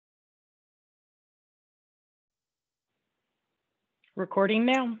Recording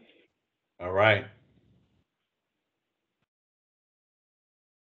now. All right.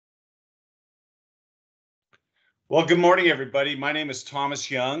 Well, good morning, everybody. My name is Thomas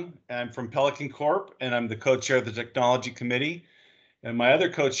Young. I'm from Pelican Corp, and I'm the co-chair of the Technology Committee. And my other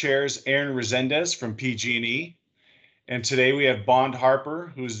co-chair is Aaron Resendez from PG&E. And today we have Bond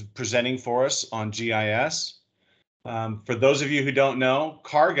Harper, who's presenting for us on GIS. For those of you who don't know,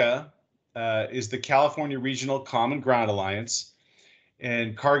 CARCGA is the California Regional Common Ground Alliance.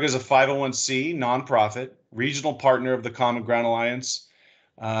 And CARCGA is a 501c nonprofit, regional partner of the Common Ground Alliance.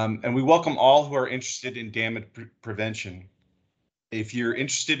 And we welcome all who are interested in damage prevention. If you're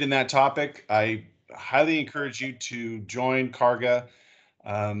interested in that topic, I highly encourage you to join CARCGA.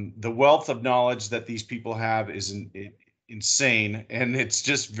 The wealth of knowledge that these people have is insane, and it's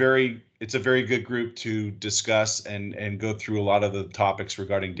a very good group to discuss and go through a lot of the topics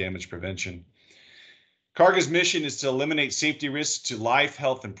regarding damage prevention. CARCGA's mission is to eliminate safety risks to life,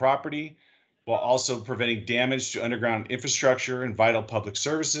 health, and property, while also preventing damage to underground infrastructure and vital public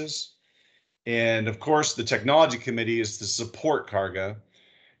services. And of course, the Technology Committee is to support CARCGA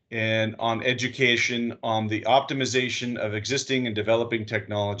and on education on the optimization of existing and developing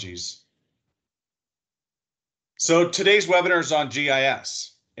technologies. So today's webinar is on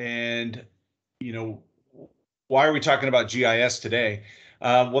GIS. And, why are we talking about GIS today?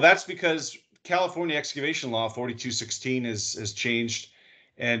 Well, that's because California Excavation Law 4216 has changed,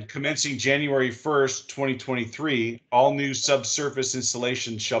 and commencing January 1st, 2023, all new subsurface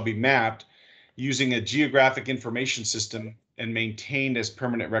installations shall be mapped using a geographic information system and maintained as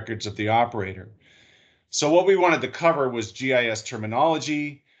permanent records of the operator. So what we wanted to cover was GIS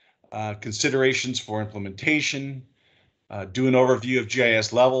terminology, considerations for implementation, do an overview of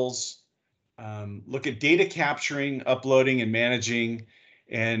GIS levels, look at data capturing, uploading, and managing,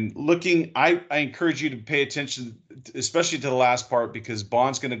 and I encourage you to pay attention, especially to the last part, because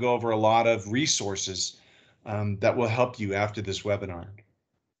Bond's going to go over a lot of resources that will help you after this webinar.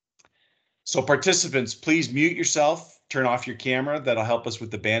 So participants, please mute yourself, turn off your camera. That'll help us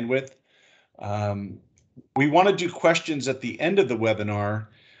with the bandwidth. We want to do questions at the end of the webinar,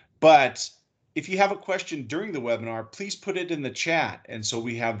 but if you have a question during the webinar, please put it in the chat, and so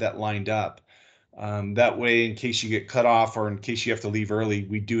we have that lined up. That way, in case you get cut off or in case you have to leave early,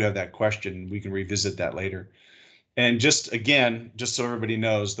 we do have that question. We can revisit that later. And just so everybody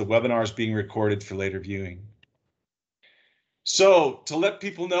knows, the webinar is being recorded for later viewing. So to let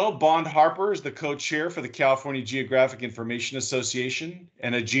people know, Bond Harper is the co-chair for the California Geographic Information Association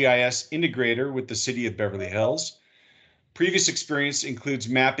and a GIS integrator with the City of Beverly Hills. Previous experience includes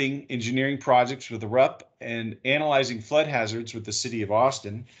mapping engineering projects with the RUP and analyzing flood hazards with the City of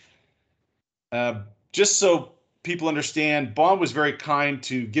Austin. Just so people understand, Bond was very kind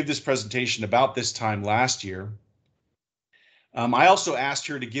to give this presentation about this time last year. I also asked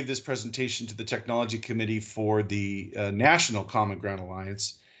her to give this presentation to the Technology Committee for the National Common Ground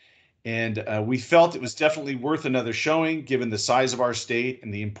Alliance. And we felt it was definitely worth another showing given the size of our state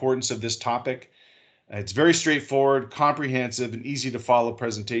and the importance of this topic. It's very straightforward, comprehensive, and easy to follow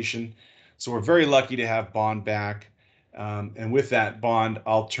presentation. So we're very lucky to have Bond back. And with that, Bond,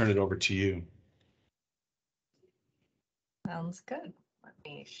 I'll turn it over to you. Sounds good. Let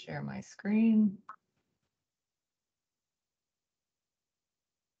me share my screen.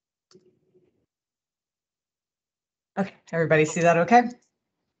 Okay, everybody see that okay?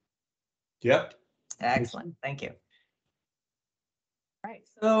 Yep. Excellent, thank you. All right,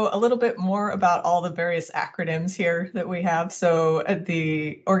 so a little bit more about all the various acronyms here that we have. So at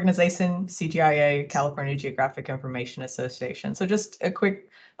the organization, CGIA, California Geographic Information Association. So just a quick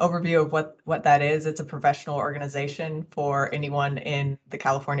overview of what that is. It's a professional organization for anyone in the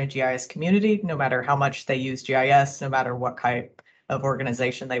California GIS community, no matter how much they use GIS, no matter what type of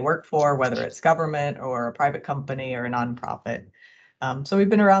organization they work for, whether it's government or a private company or a nonprofit. So we've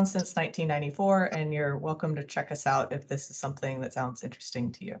been around since 1994, and you're welcome to check us out if this is something that sounds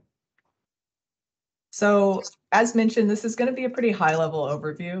interesting to you. So as mentioned, this is going to be a pretty high level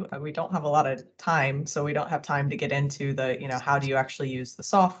overview. We don't have a lot of time, so we don't have time to get into the, how do you actually use the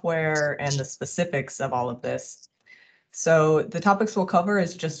software and the specifics of all of this. So the topics we'll cover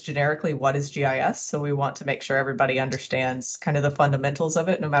is just generically what is GIS. So we want to make sure everybody understands kind of the fundamentals of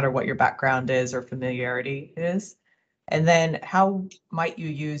it, no matter what your background is or familiarity is. And then how might you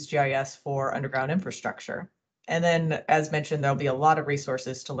use GIS for underground infrastructure? And then, as mentioned, there'll be a lot of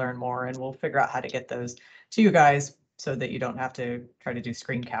resources to learn more, and we'll figure out how to get those to you guys so that you don't have to try to do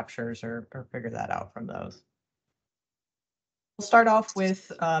screen captures or figure that out from those. We'll start off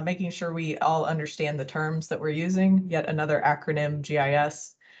with making sure we all understand the terms that we're using. Yet another acronym,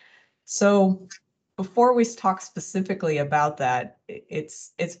 GIS. So before we talk specifically about that,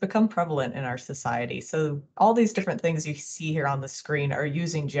 it's become prevalent in our society. So all these different things you see here on the screen are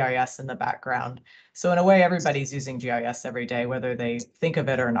using GIS in the background. So in a way, everybody's using GIS every day, whether they think of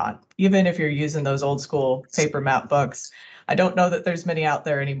it or not. Even if you're using those old school paper map books, I don't know that there's many out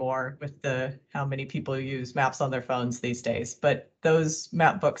there anymore with how many people use maps on their phones these days, but those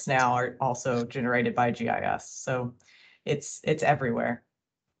map books now are also generated by GIS. So it's everywhere.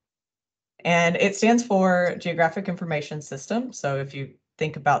 And it stands for Geographic Information System. So if you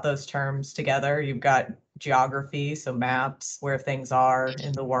think about those terms together, you've got geography, so maps, where things are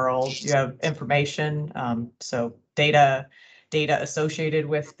in the world. You have information, so data associated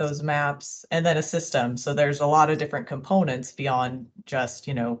with those maps, and then a system. So there's a lot of different components beyond just,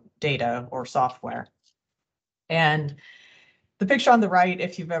 data or software. And the picture on the right,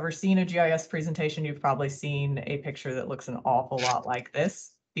 if you've ever seen a GIS presentation, you've probably seen a picture that looks an awful lot like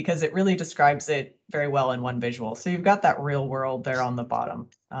this, because it really describes it very well in one visual. So you've got that real world there on the bottom.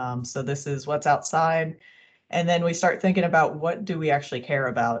 So this is what's outside. And then we start thinking about what do we actually care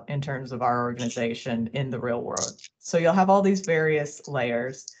about in terms of our organization in the real world. So you'll have all these various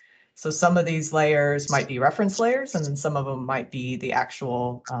layers. So some of these layers might be reference layers, and then some of them might be the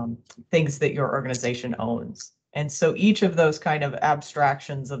actual things that your organization owns. And so each of those kind of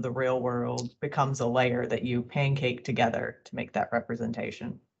abstractions of the real world becomes a layer that you pancake together to make that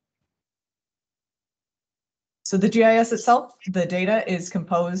representation. So the GIS itself, the data is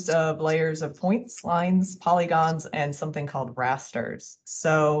composed of layers of points, lines, polygons, and something called rasters.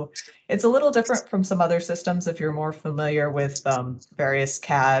 So it's a little different from some other systems if you're more familiar with various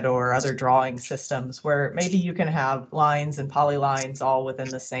CAD or other drawing systems, where maybe you can have lines and polylines all within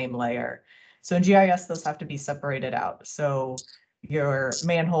the same layer. So in GIS, those have to be separated out. So your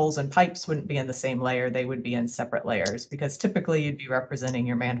manholes and pipes wouldn't be in the same layer, they would be in separate layers, because typically you'd be representing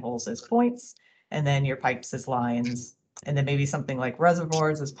your manholes as points, and then your pipes as lines, and then maybe something like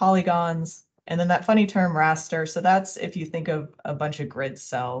reservoirs as polygons, and then that funny term raster. So that's if you think of a bunch of grid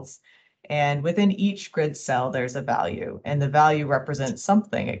cells, and within each grid cell, there's a value, and the value represents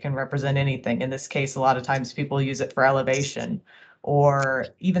something. It can represent anything. In this case, a lot of times people use it for elevation, or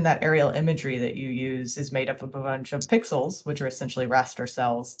even that aerial imagery that you use is made up of a bunch of pixels, which are essentially raster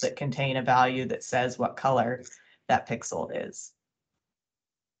cells that contain a value that says what color that pixel is.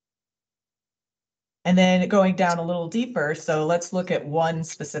 And then going down a little deeper, so let's look at one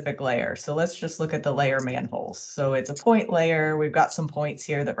specific layer. So let's just look at the layer manholes. So it's a point layer. We've got some points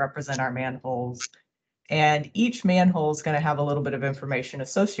here that represent our manholes. And each manhole is going to have a little bit of information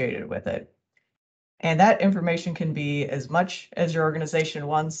associated with it. And that information can be as much as your organization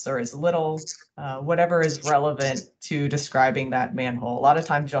wants or as little, whatever is relevant to describing that manhole. A lot of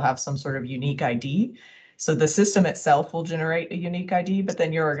times you'll have some sort of unique ID. So the system itself will generate a unique ID, but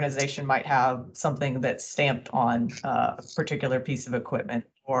then your organization might have something that's stamped on a particular piece of equipment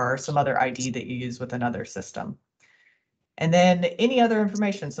or some other ID that you use with another system. And then any other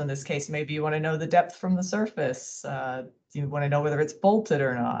information. So in this case, maybe you want to know the depth from the surface. You want to know whether it's bolted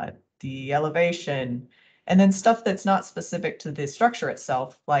or not, the elevation, and then stuff that's not specific to the structure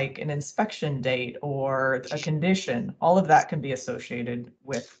itself, like an inspection date or a condition. All of that can be associated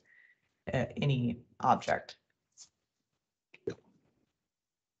with any object.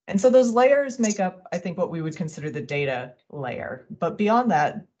 And so those layers make up, I think, what we would consider the data layer. But beyond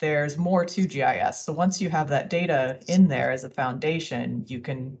that, there's more to GIS. So once you have that data in there as a foundation, you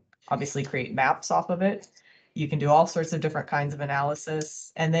can obviously create maps off of it. You can do all sorts of different kinds of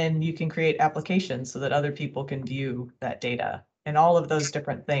analysis, and then you can create applications so that other people can view that data. And all of those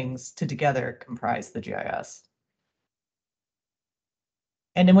different things together comprise the GIS.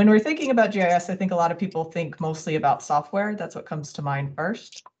 And then when we're thinking about GIS, I think a lot of people think mostly about software. That's what comes to mind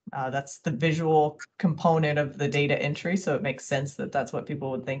first. That's the visual component of the data entry, so it makes sense that that's what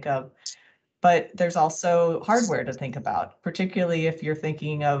people would think of. But there's also hardware to think about, particularly if you're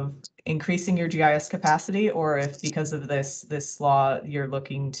thinking of increasing your GIS capacity, or if because of this law, you're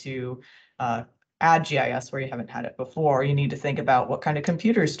looking to add GIS where you haven't had it before. You need to think about what kind of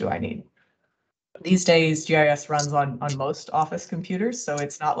computers do I need? These days, GIS runs on most office computers, so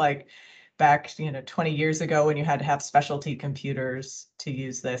it's not like back 20 years ago when you had to have specialty computers to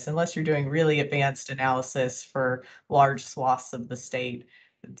use this, unless you're doing really advanced analysis for large swaths of the state.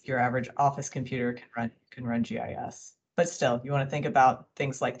 Your average office computer can run GIS. But still, you want to think about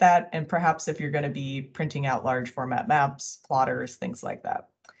things like that, and perhaps if you're going to be printing out large format maps, plotters, things like that.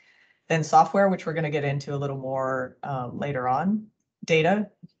 Then software, which we're going to get into a little more later on. Data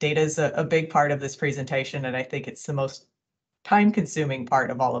is a big part of this presentation, and I think it's the most time-consuming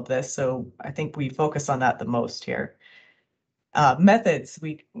part of all of this. So I think we focus on that the most here. Methods,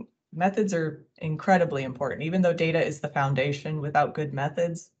 Methods are incredibly important. Even though data is the foundation, without good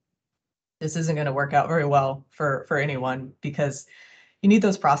methods, this isn't going to work out very well for anyone, because you need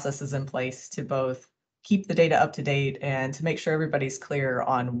those processes in place to both keep the data up to date and to make sure everybody's clear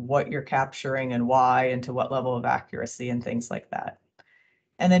on what you're capturing and why and to what level of accuracy and things like that.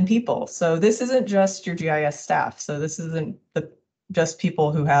 And then people. So this isn't just your GIS staff. So this isn't just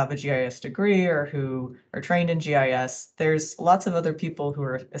people who have a GIS degree or who are trained in GIS. There's lots of other people who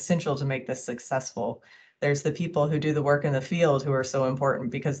are essential to make this successful. There's the people who do the work in the field who are so important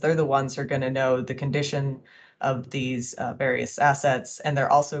because they're the ones who are going to know the condition of these various assets, and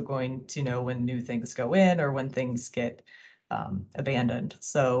they're also going to know when new things go in or when things get abandoned.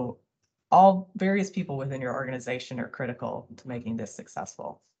 So all various people within your organization are critical to making this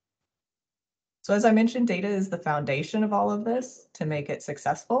successful. So as I mentioned, data is the foundation of all of this to make it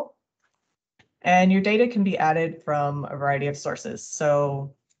successful. And your data can be added from a variety of sources.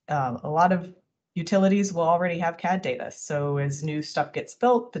 So a lot of utilities will already have CAD data. So as new stuff gets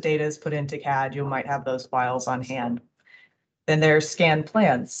built, the data is put into CAD. You might have those files on hand. Then there's scanned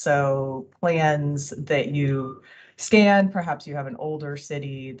plans. So plans that you scan, perhaps you have an older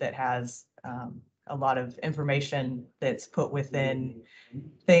city that has a lot of information that's put within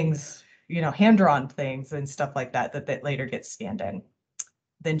things, hand-drawn things and stuff like that, that later gets scanned in.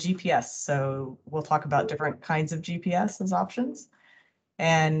 Then GPS. So we'll talk about different kinds of GPS as options.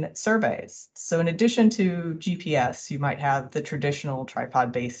 And surveys. So in addition to GPS, you might have the traditional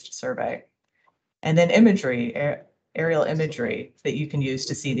tripod-based survey. And then imagery, aerial imagery that you can use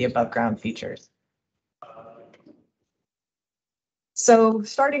to see the above ground features. So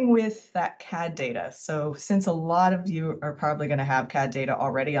starting with that CAD data. So since a lot of you are probably going to have CAD data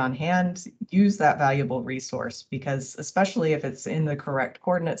already on hand, use that valuable resource, because especially if it's in the correct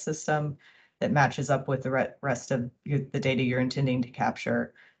coordinate system that matches up with the rest of the data you're intending to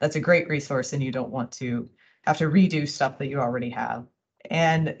capture, that's a great resource, and you don't want to have to redo stuff that you already have.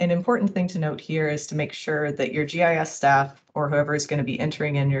 And an important thing to note here is to make sure that your GIS staff or whoever is going to be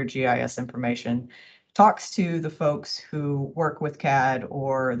entering in your GIS information talks to the folks who work with CAD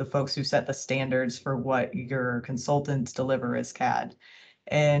or the folks who set the standards for what your consultants deliver as CAD,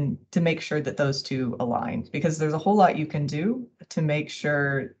 and to make sure that those two align, because there's a whole lot you can do to make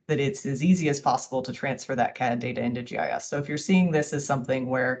sure that it's as easy as possible to transfer that CAD data into GIS. So if you're seeing this as something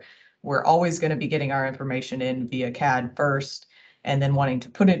where we're always going to be getting our information in via CAD first and then wanting to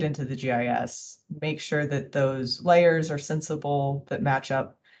put it into the GIS, make sure that those layers are sensible, that match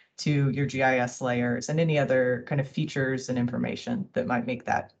up to your GIS layers and any other kind of features and information that might make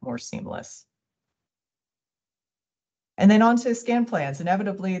that more seamless. And then on to scan plans.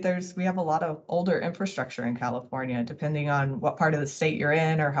 Inevitably, we have a lot of older infrastructure in California, depending on what part of the state you're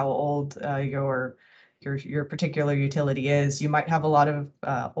in or how old your particular utility is. You might have a lot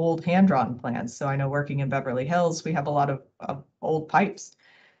of old hand-drawn plans. So I know working in Beverly Hills, we have a lot of old pipes,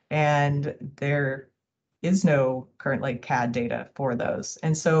 and there is no currently CAD data for those.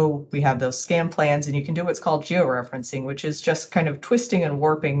 And so we have those scan plans, and you can do what's called georeferencing, which is just kind of twisting and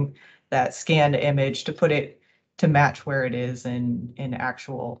warping that scanned image to put it to match where it is in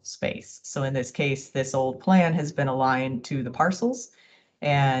actual space. So in this case, this old plan has been aligned to the parcels,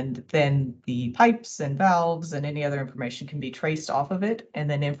 and then the pipes and valves and any other information can be traced off of it, and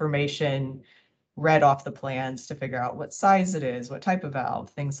then information read off the plans to figure out what size it is, what type of valve,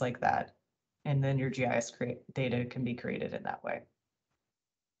 things like that. And then your GIS data can be created in that way.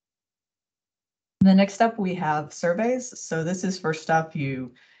 And the next up, we have surveys. So this is for stuff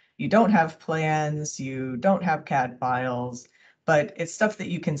you don't have plans, you don't have CAD files, but it's stuff that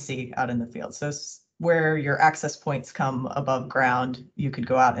you can see out in the field. So where your access points come above ground, you could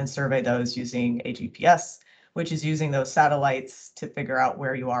go out and survey those using a GPS, which is using those satellites to figure out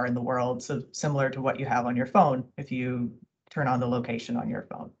where you are in the world. So similar to what you have on your phone if you turn on the location on your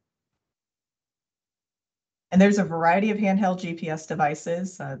phone. And there's a variety of handheld GPS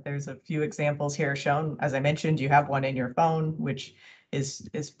devices. There's a few examples here shown. As I mentioned, you have one in your phone, which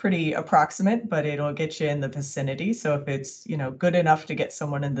is pretty approximate, but it'll get you in the vicinity. So if it's good enough to get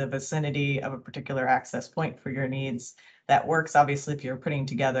someone in the vicinity of a particular access point for your needs, that works. Obviously, if you're putting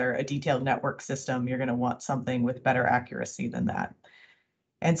together a detailed network system, you're going to want something with better accuracy than that.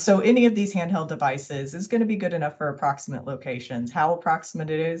 And so any of these handheld devices is going to be good enough for approximate locations. How approximate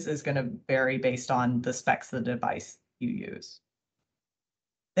it is going to vary based on the specs of the device you use.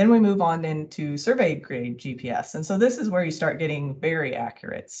 Then we move on into survey grade GPS. And so this is where you start getting very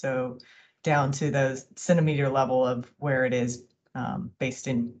accurate. So down to the centimeter level of where it is based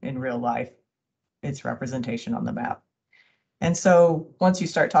in real life, its representation on the map. And so once you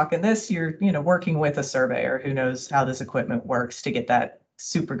start talking this, you're working with a surveyor who knows how this equipment works to get that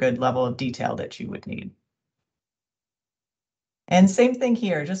super good level of detail that you would need. And same thing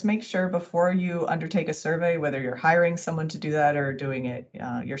here, just make sure before you undertake a survey, whether you're hiring someone to do that or doing it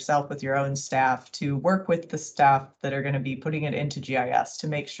yourself with your own staff, to work with the staff that are going to be putting it into GIS to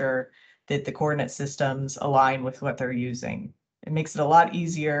make sure that the coordinate systems align with what they're using. It makes it a lot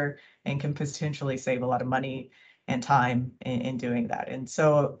easier and can potentially save a lot of money and time in doing that. And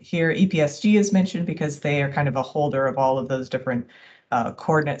so here EPSG is mentioned because they are kind of a holder of all of those different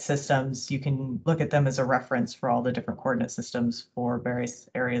coordinate systems. You can look at them as a reference for all the different coordinate systems for various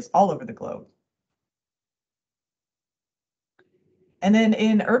areas all over the globe. And then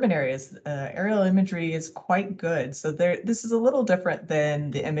in urban areas, aerial imagery is quite good. So this is a little different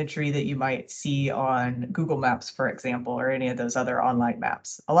than the imagery that you might see on Google Maps, for example, or any of those other online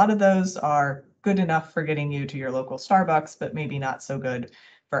maps. A lot of those are good enough for getting you to your local Starbucks, but maybe not so good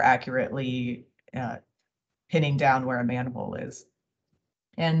for accurately pinning down where a manhole is.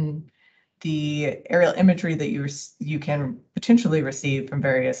 And the aerial imagery that you can potentially receive from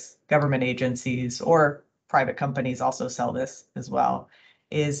various government agencies or private companies also sell this as well,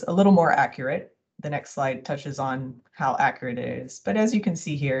 is a little more accurate. The next slide touches on how accurate it is. But as you can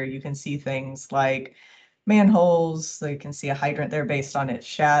see here, you can see things like manholes. So you can see a hydrant there based on its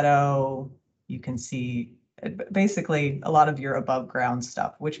shadow. You can see basically a lot of your above ground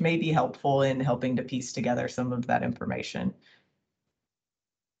stuff, which may be helpful in helping to piece together some of that information.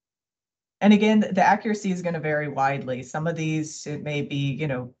 And again, the accuracy is going to vary widely. Some of these, it may be,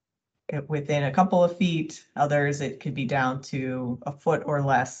 within a couple of feet. Others, it could be down to a foot or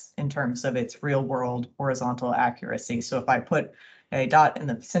less in terms of its real world horizontal accuracy. So if I put a dot in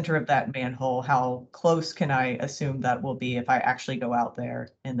the center of that manhole, how close can I assume that will be if I actually go out there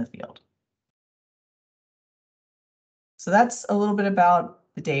in the field? So that's a little bit about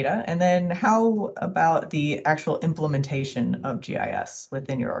the data. And then how about the actual implementation of GIS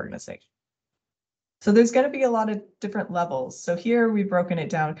within your organization? So there's going to be a lot of different levels. So here we've broken it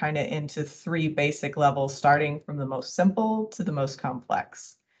down kind of into 3 basic levels, starting from the most simple to the most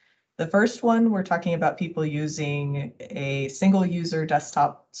complex. The first one, we're talking about people using a single user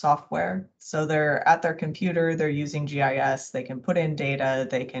desktop software. So they're at their computer, they're using GIS, they can put in data,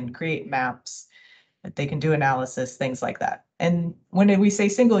 they can create maps, they can do analysis, things like that. And when we say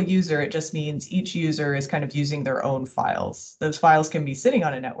single user, it just means each user is kind of using their own files. Those files can be sitting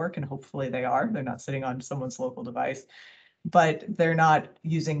on a network, and hopefully they are. They're not sitting on someone's local device, but they're not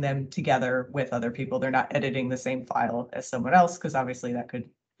using them together with other people. They're not editing the same file as someone else, because obviously that could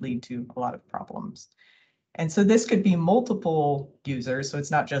lead to a lot of problems. And so this could be multiple users. So it's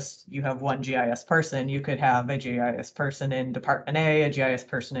not just you have one GIS person. You could have a GIS person in Department A, a GIS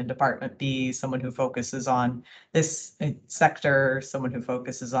person in Department B, someone who focuses on this sector, someone who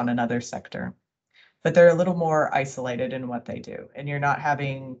focuses on another sector. But they're a little more isolated in what they do. And you're not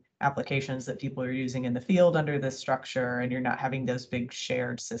having applications that people are using in the field under this structure, and you're not having those big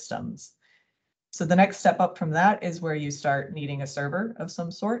shared systems. So the next step up from that is where you start needing a server of some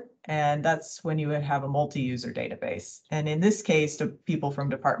sort, and that's when you would have a multi-user database. And in this case, the people from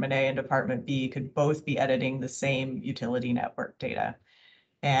Department A and Department B could both be editing the same utility network data.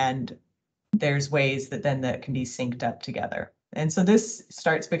 And there's ways that then that can be synced up together. And so this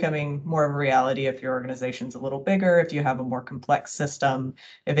starts becoming more of a reality if your organization's a little bigger, if you have a more complex system,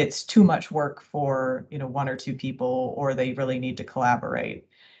 if it's too much work for 1 or 2 people, or they really need to collaborate.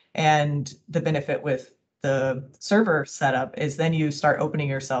 And the benefit with the server setup is then you start opening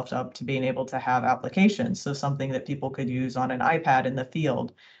yourself up to being able to have applications. So something that people could use on an iPad in the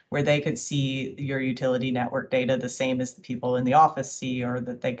field, where they could see your utility network data the same as the people in the office see, or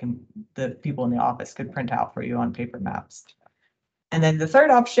that the people in the office could print out for you on paper maps. And then the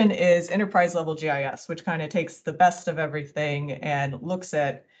third option is enterprise level GIS, which kind of takes the best of everything and looks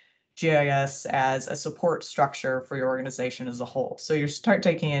at GIS as a support structure for your organization as a whole. So you start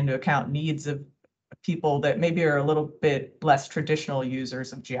taking into account needs of people that maybe are a little bit less traditional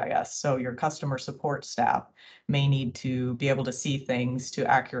users of GIS. So your customer support staff may need to be able to see things to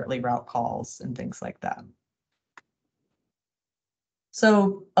accurately route calls and things like that.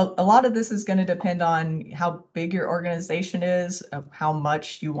 So a lot of this is going to depend on how big your organization is, of how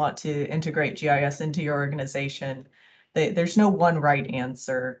much you want to integrate GIS into your organization. There's no one right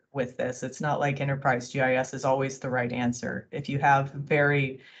answer with this. It's not like enterprise GIS is always the right answer. If you have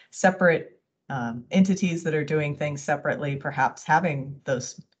very separate entities that are doing things separately, perhaps having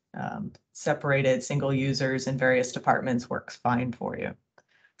those separated single users in various departments works fine for you.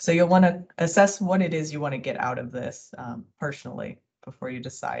 So you'll want to assess what it is you want to get out of this personally before you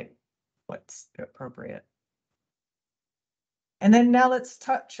decide what's appropriate. And then now let's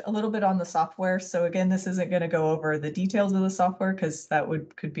touch a little bit on the software. So again, this isn't going to go over the details of the software because that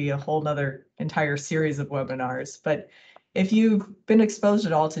could be a whole nother entire series of webinars. But if you've been exposed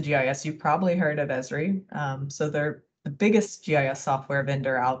at all to GIS, you've probably heard of Esri. So they're the biggest GIS software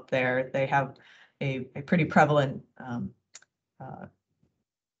vendor out there. They have a pretty prevalent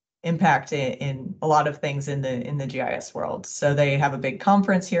impact in a lot of things in the GIS world. So they have a big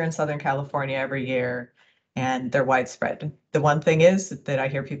conference here in Southern California every year, and they're widespread. The one thing is that I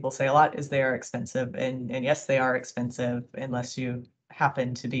hear people say a lot is they are expensive, and yes, they are expensive unless you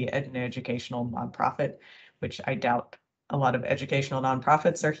happen to be an educational nonprofit, which I doubt a lot of educational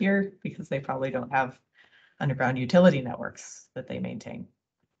nonprofits are here because they probably don't have underground utility networks that they maintain.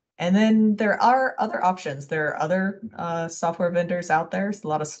 And then there are other options. There are other software vendors out there. There's a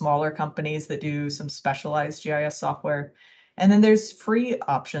lot of smaller companies that do some specialized GIS software. And then there's free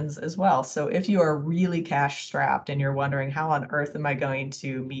options as well. So if you are really cash strapped and you're wondering how on earth am I going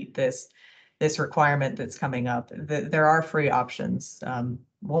to meet this requirement that's coming up, there are free options.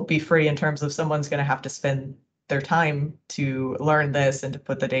 Won't be free in terms of someone's going to have to spend their time to learn this and to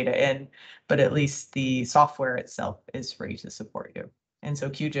put the data in, but at least the software itself is free to support you. And so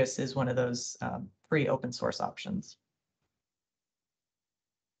QGIS is one of those free open source options.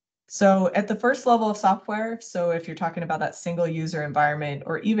 So at the first level of software, so if you're talking about that single user environment,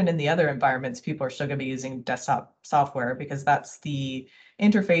 or even in the other environments, people are still going to be using desktop software because that's the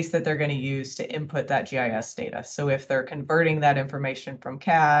interface that they're going to use to input that GIS data. So if they're converting that information from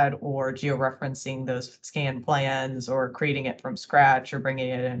CAD or georeferencing those scan plans or creating it from scratch or bringing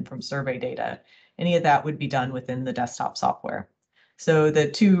it in from survey data, any of that would be done within the desktop software. So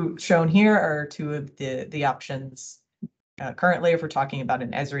the two shown here are two of the options. Currently, if we're talking about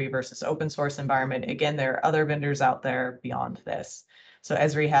an Esri versus open source environment, again, there are other vendors out there beyond this. So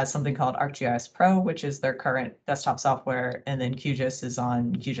Esri has something called ArcGIS Pro, which is their current desktop software, and then QGIS is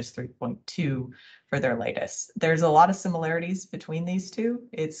on QGIS 3.2 for their latest. There's a lot of similarities between these two.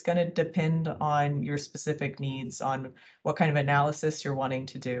 It's going to depend on your specific needs, on what kind of analysis you're wanting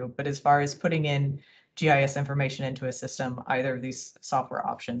to do. But as far as putting in GIS information into a system, either of these software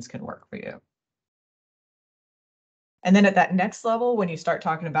options can work for you. And then at that next level, when you start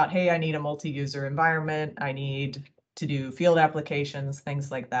talking about, hey, I need a multi-user environment, I need to do field applications,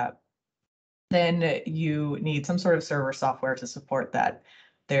 things like that, then you need some sort of server software to support that.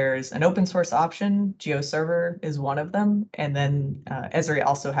 There's an open source option, GeoServer is one of them, and then Esri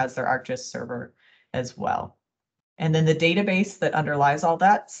also has their ArcGIS server as well. And then the database that underlies all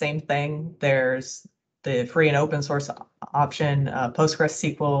that, same thing. There's the free and open source option,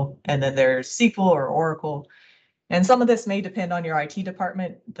 PostgreSQL, and then there's SQL or Oracle. And some of this may depend on your IT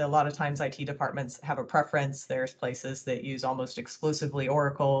department. A lot of times IT departments have a preference. There's places that use almost exclusively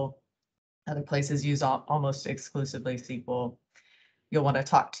Oracle. Other places use almost exclusively SQL. You'll want to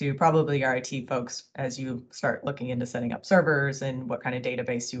talk to probably your IT folks as you start looking into setting up servers and what kind of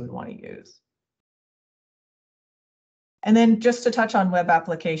database you would want to use. And then just to touch on web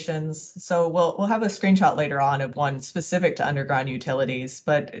applications, so we'll have a screenshot later on of one specific to underground utilities,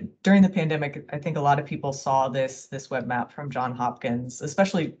 but during the pandemic, I think a lot of people saw this web map from Johns Hopkins,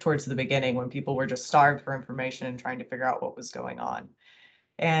 especially towards the beginning when people were just starved for information and trying to figure out what was going on.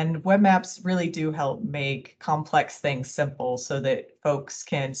 And web maps really do help make complex things simple so that folks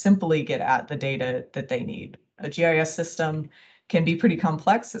can simply get at the data that they need. A GIS system can be pretty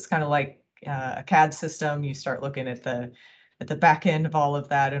complex. It's kind of like a CAD system. You start looking at the back end of all of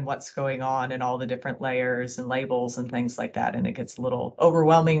that and what's going on and all the different layers and labels and things like that. And it gets a little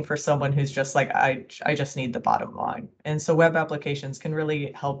overwhelming for someone who's just like, I just need the bottom line. And so web applications can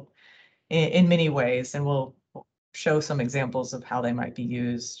really help in many ways. And we'll show some examples of how they might be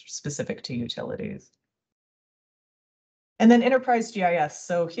used specific to utilities. And then enterprise GIS.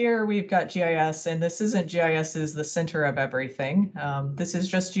 So here we've got GIS, and this isn't GIS is the center of everything. This is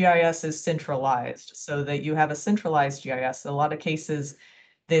just GIS is centralized so that you have a centralized GIS. In a lot of cases,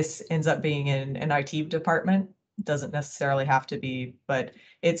 this ends up being in an IT department. It doesn't necessarily have to be, but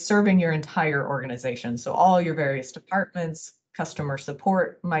it's serving your entire organization. So all your various departments, customer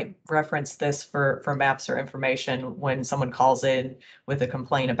support might reference this for maps or information when someone calls in with a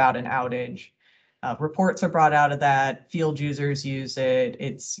complaint about an outage. Reports are brought out of that, field users use it,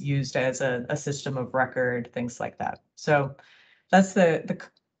 it's used as a system of record, things like that. So that's the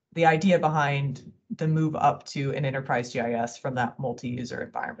idea behind the move up to an enterprise GIS from that multi-user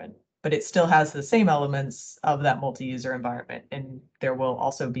environment. But it still has the same elements of that multi-user environment, and there will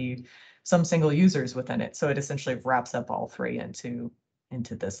also be some single users within it. So it essentially wraps up all three into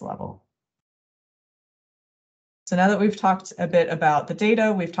this level. So now that we've talked a bit about the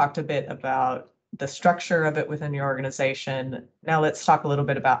data, we've talked a bit about the structure of it within your organization. Now let's talk a little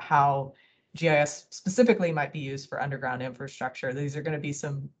bit about how GIS specifically might be used for underground infrastructure. These are going to be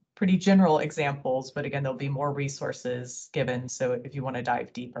some pretty general examples, but again, there'll be more resources given, so if you want to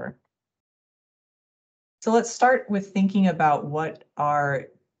dive deeper. So let's start with thinking about what are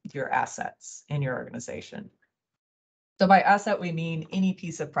your assets in your organization. So by asset, we mean any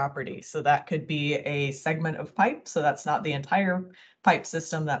piece of property. So that could be a segment of pipe. So that's not the entire pipe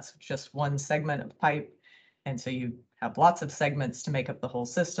system. That's just one segment of pipe. And so you have lots of segments to make up the whole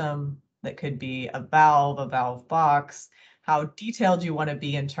system. That could be a valve box, how detailed you want to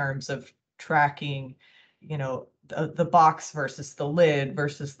be in terms of tracking, the box versus the lid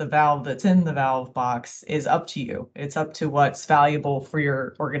versus the valve that's in the valve box is up to you. It's up to what's valuable for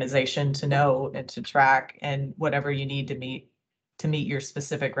your organization to know and to track, and whatever you need to meet your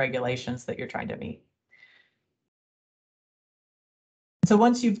specific regulations that you're trying to meet. So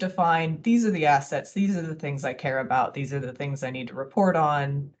once you've defined, these are the assets, these are the things I care about, these are the things I need to report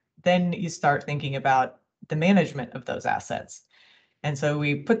on, then you start thinking about the management of those assets. And so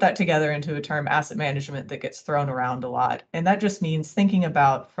we put that together into a term, asset management, that gets thrown around a lot. And that just means thinking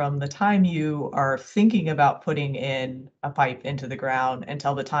about from the time you are thinking about putting in a pipe into the ground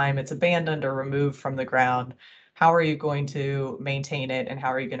until the time it's abandoned or removed from the ground, how are you going to maintain it, and how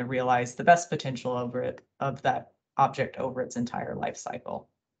are you going to realize the best potential of that object over its entire life cycle?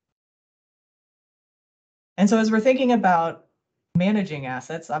 And so as we're thinking about managing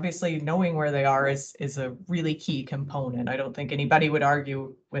assets, obviously knowing where they are is a really key component. I don't think anybody would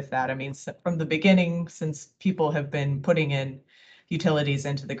argue with that. I mean, from the beginning, since people have been putting in utilities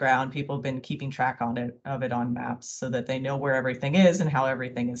into the ground, people have been keeping track of it on maps so that they know where everything is and how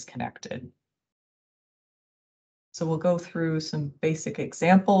everything is connected. So we'll go through some basic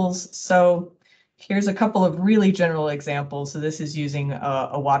examples. So here's a couple of really general examples. So this is using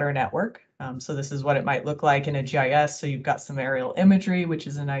a water network. So this is what it might look like in a GIS. So you've got some aerial imagery, which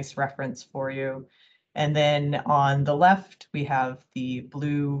is a nice reference for you. And then on the left, we have the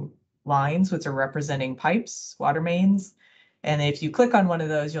blue lines, which are representing pipes, water mains. And if you click on one of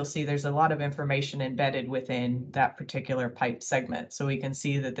those, you'll see there's a lot of information embedded within that particular pipe segment. So we can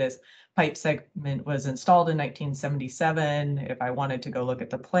see that this pipe segment was installed in 1977. If I wanted to go look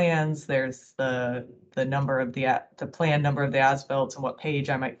at the plans, there's the number of the plan number of the as-built and what page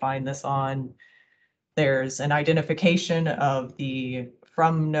I might find this on. There's an identification of the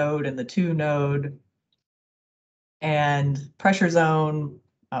from node and the to node, and pressure zone,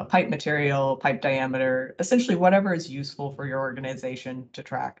 pipe material, pipe diameter, essentially whatever is useful for your organization to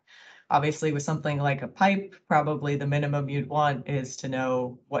track. Obviously, with something like a pipe, probably the minimum you'd want is to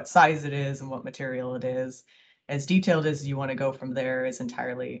know what size it is and what material it is. As detailed as you want to go from there is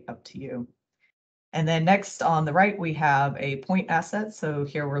entirely up to you. And then next on the right, we have a point asset. So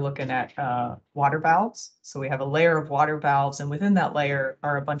here we're looking at water valves. So we have a layer of water valves, and within that layer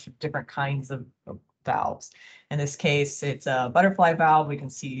are a bunch of different kinds of valves. In this case, it's a butterfly valve. We can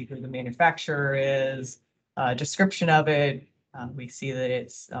see who the manufacturer is, description of it. We see that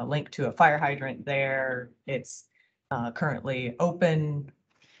it's linked to a fire hydrant there. It's currently open,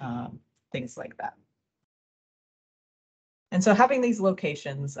 things like that. And so having these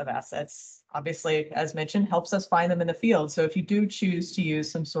locations of assets, obviously, as mentioned, helps us find them in the field. So if you do choose to use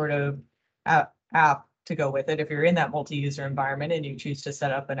some sort of app to go with it, if you're in that multi-user environment and you choose to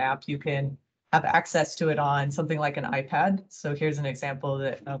set up an app, you can have access to it on something like an iPad. So here's an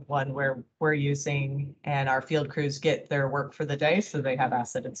example of one where we're using, and our field crews get their work for the day. So they have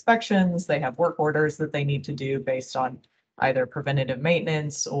asset inspections, they have work orders that they need to do based on either preventative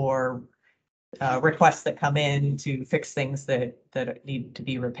maintenance or requests that come in to fix things that need to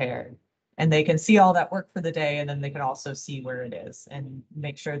be repaired. And they can see all that work for the day, and then they can also see where it is and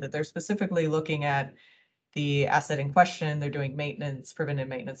make sure that they're specifically looking at the asset in question. They're doing maintenance, preventive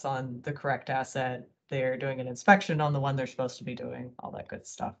maintenance on the correct asset. They're doing an inspection on the one they're supposed to be doing, all that good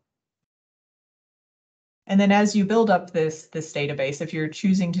stuff. And then as you build up this database, if you're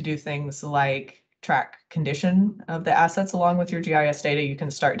choosing to do things like track condition of the assets along with your GIS data, you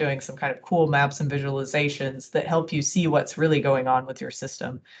can start doing some kind of cool maps and visualizations that help you see what's really going on with your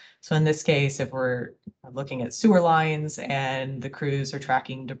system. So in this case, if we're looking at sewer lines and the crews are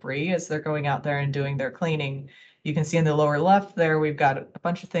tracking debris as they're going out there and doing their cleaning, you can see in the lower left there, we've got a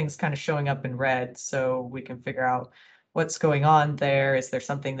bunch of things kind of showing up in red. So we can figure out what's going on there. Is there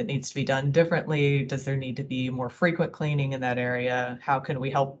something that needs to be done differently? Does there need to be more frequent cleaning in that area? How can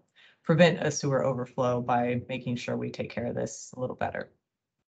we help prevent a sewer overflow by making sure we take care of this a little better?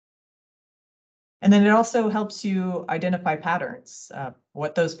 And then it also helps you identify patterns.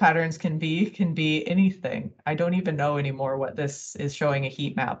 What those patterns can be anything. I don't even know anymore what this is showing a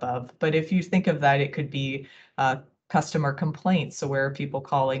heat map of, but if you think of that, it could be customer complaints. So where are people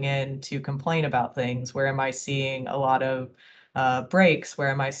calling in to complain about things? Where am I seeing a lot of breaks? Where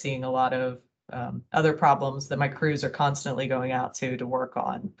am I seeing a lot of other problems that my crews are constantly going out to work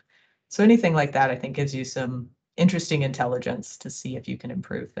on? So anything like that, I think, gives you some interesting intelligence to see if you can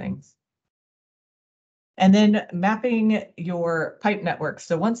improve things. And then mapping your pipe network.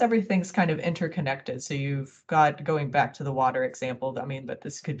 So once everything's kind of interconnected, so you've got, going back to the water example, I mean, but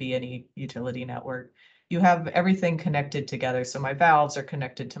this could be any utility network. You have everything connected together. So my valves are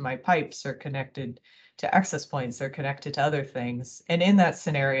connected to my pipes, are connected to access points, they're connected to other things. And in that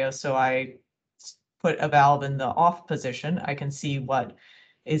scenario, so I put a valve in the off position, I can see what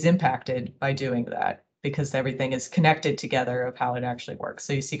is impacted by doing that, because everything is connected together of how it actually works.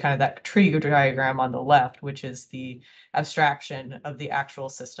 So you see kind of that tree diagram on the left, which is the abstraction of the actual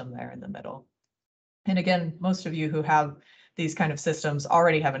system there in the middle. And again, most of you who have these kind of systems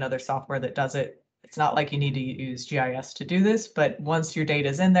already have another software that does it. It's not like you need to use GIS to do this, but once your data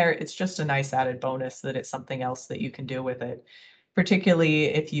is in there, it's just a nice added bonus that it's something else that you can do with it. Particularly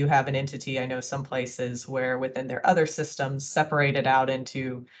if you have an entity, I know some places where within their other systems separated out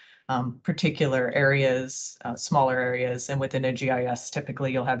into particular areas, smaller areas, and within a GIS,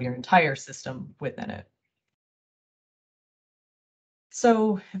 typically you'll have your entire system within it.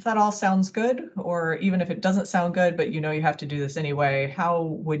 So if that all sounds good, or even if it doesn't sound good, but you know you have to do this anyway, how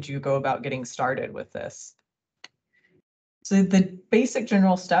would you go about getting started with this? So the basic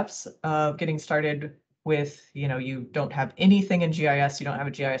general steps of getting started with, you don't have anything in GIS, you don't have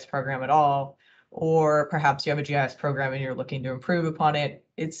a GIS program at all, or perhaps you have a GIS program and you're looking to improve upon it,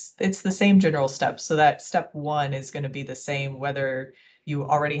 it's the same general steps. So that step one is going to be the same whether you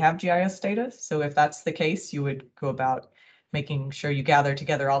already have GIS data. So if that's the case, you would go about making sure you gather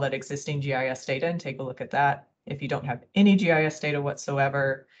together all that existing GIS data and take a look at that. If you don't have any GIS data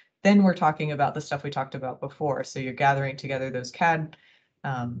whatsoever, then we're talking about the stuff we talked about before. So you're gathering together those CAD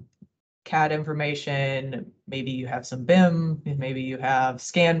information, maybe you have some BIM, maybe you have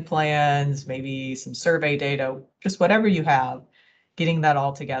scan plans, maybe some survey data, just whatever you have, getting that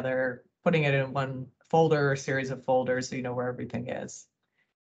all together, putting it in one folder or series of folders so you know where everything is.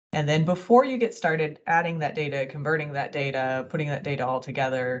 And then before you get started adding that data, converting that data, putting that data all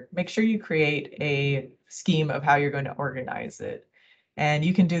together, make sure you create a scheme of how you're going to organize it. And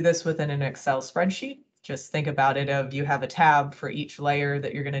you can do this within an Excel spreadsheet. Just think about it of you have a tab for each layer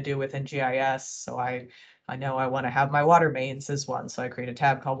that you're going to do within GIS. So I know I want to have my water mains as one. So I create a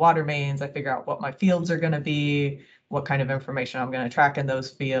tab called water mains. I figure out what my fields are going to be, what kind of information I'm going to track in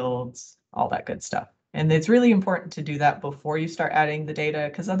those fields, all that good stuff. And it's really important to do that before you start adding the data,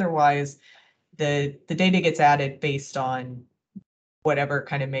 because otherwise the data gets added based on whatever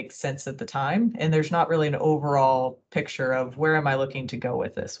kind of makes sense at the time. And there's not really an overall picture of where am I looking to go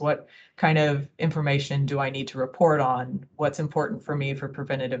with this? What kind of information do I need to report on? What's important for me for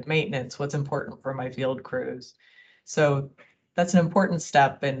preventative maintenance? What's important for my field crews? So that's an important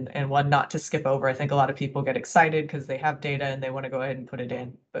step and one not to skip over. I think a lot of people get excited because they have data and they want to go ahead and put it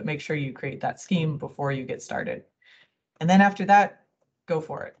in, but make sure you create that scheme before you get started. And then after that, go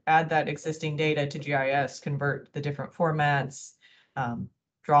for it. Add that existing data to GIS, convert the different formats,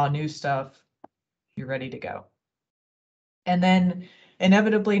 draw new stuff, you're ready to go. And then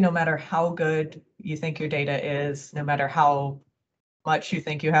inevitably, no matter how good you think your data is, no matter how much you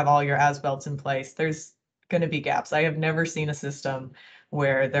think you have all your as-belts in place, there's going to be gaps. I have never seen a system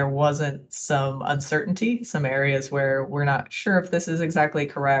where there wasn't some uncertainty, some areas where we're not sure if this is exactly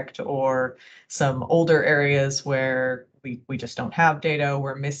correct, or some older areas where we just don't have data,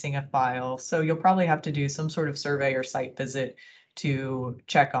 we're missing a file. So you'll probably have to do some sort of survey or site visit to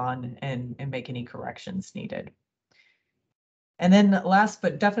check on and make any corrections needed. And then last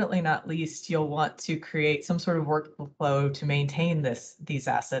but definitely not least, you'll want to create some sort of workflow to maintain these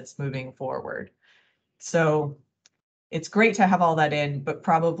assets moving forward. So it's great to have all that in, but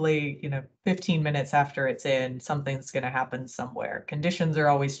probably 15 minutes after it's in, something's going to happen somewhere. Conditions are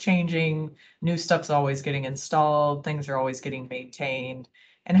always changing, new stuff's always getting installed, things are always getting maintained.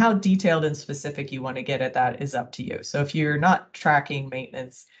 And how detailed and specific you want to get at that is up to you. So if you're not tracking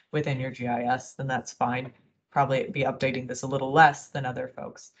maintenance within your GIS, then that's fine. Probably be updating this a little less than other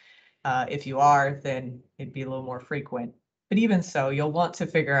folks. If you are, then it'd be a little more frequent. But even so, you'll want to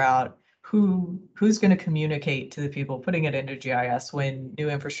figure out who's going to communicate to the people putting it into GIS when new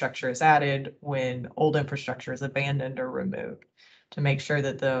infrastructure is added, when old infrastructure is abandoned or removed, to make sure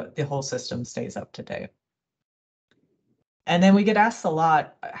that the whole system stays up to date. And then we get asked a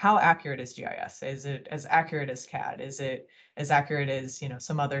lot, how accurate is GIS? Is it as accurate as CAD? Is it as accurate as,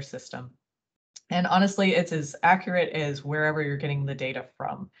 some other system? And honestly, it's as accurate as wherever you're getting the data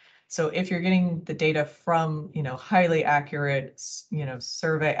from. So if you're getting the data from, highly accurate,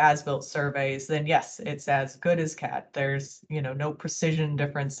 survey, as-built surveys, then yes, it's as good as CAD. There's, no precision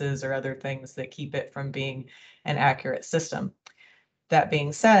differences or other things that keep it from being an accurate system. That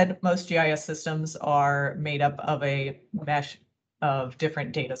being said, most GIS systems are made up of a mesh of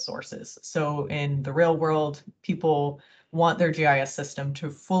different data sources. So in the real world, people want their GIS system to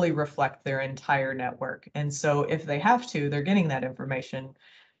fully reflect their entire network. And so if they have to, they're getting that information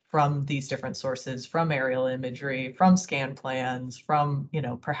from these different sources, from aerial imagery, from scan plans, from,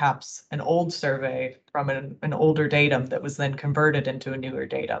 perhaps an old survey from an older datum that was then converted into a newer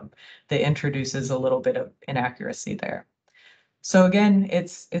datum that introduces a little bit of inaccuracy there. So again,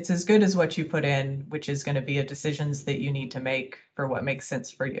 it's as good as what you put in, which is going to be a decisions that you need to make for what makes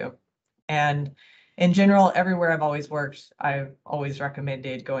sense for you. And in general, everywhere I've always worked, I've always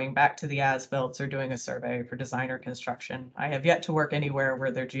recommended going back to the as-built or doing a survey for design or construction. I have yet to work anywhere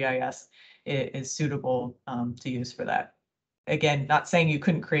where their GIS is suitable to use for that. Again, not saying you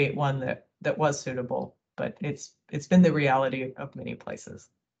couldn't create one that was suitable, but it's been the reality of many places.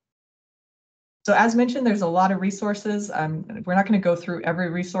 So as mentioned, there's a lot of resources. We're not going to go through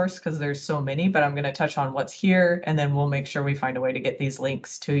every resource because there's so many, but I'm going to touch on what's here, and then we'll make sure we find a way to get these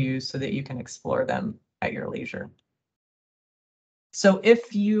links to you so that you can explore them at your leisure. So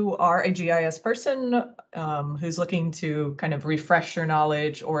if you are a GIS person who's looking to kind of refresh your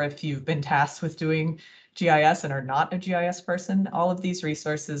knowledge, or if you've been tasked with doing GIS and are not a GIS person, all of these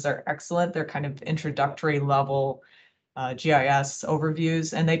resources are excellent. They're kind of introductory level GIS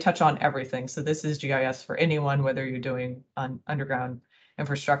overviews, and they touch on everything. So this is GIS for anyone, whether you're doing underground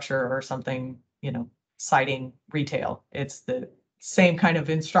infrastructure or something, siting retail. It's the same kind of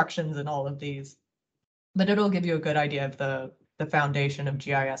instructions in all of these, but it'll give you a good idea of the foundation of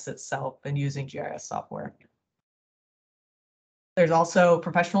GIS itself and using GIS software. There's also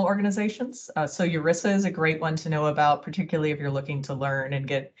professional organizations. So ERISA is a great one to know about, particularly if you're looking to learn and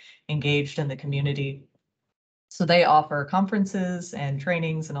get engaged in the community. So they offer conferences and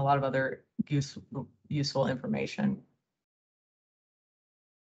trainings and a lot of other useful information.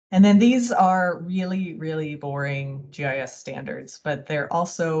 And then these are really, really boring GIS standards, but they're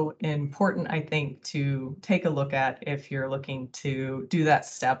also important, I think, to take a look at if you're looking to do that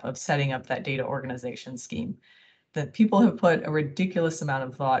step of setting up that data organization scheme. That people have put a ridiculous amount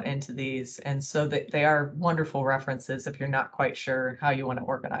of thought into these, and so that they are wonderful references if you're not quite sure how you want to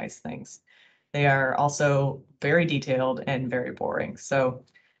organize things. They are also very detailed and very boring. So,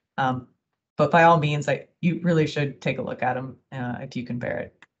 but by all means, you really should take a look at them if you can bear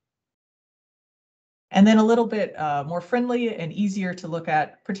it. And then a little bit more friendly and easier to look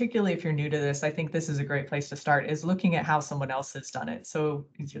at, particularly if you're new to this, I think this is a great place to start, is looking at how someone else has done it. So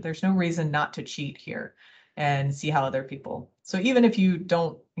there's no reason not to cheat here and see how other people. So even if you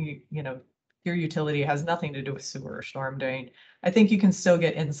don't, your utility has nothing to do with sewer or storm drain, I think you can still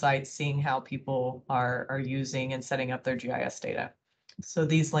get insights seeing how people are using and setting up their GIS data. So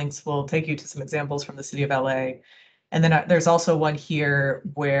these links will take you to some examples from the city of LA. And then there's also one here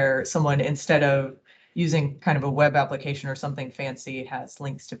where someone, instead of using kind of a web application or something fancy, has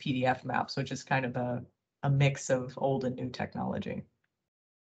links to PDF maps, which is kind of a mix of old and new technology.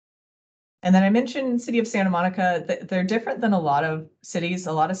 And then I mentioned City of Santa Monica. They're different than a lot of cities.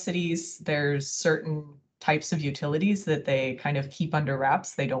 A lot of cities, there's certain types of utilities that they kind of keep under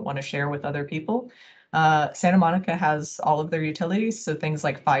wraps. They don't want to share with other people. Santa Monica has all of their utilities, so things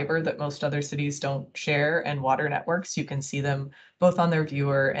like fiber that most other cities don't share, and water networks, you can see them both on their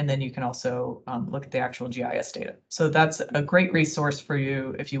viewer, and then you can also look at the actual GIS data. So that's a great resource for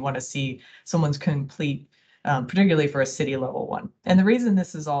you if you want to see someone's complete, particularly for a city level one. And the reason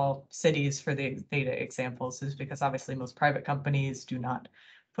this is all cities for the data examples is because obviously most private companies do not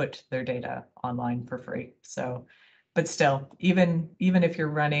put their data online for free. So, but still, even if you're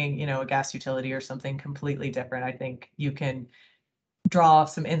running, a gas utility or something completely different, I think you can draw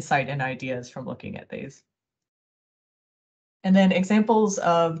some insight and ideas from looking at these. And then examples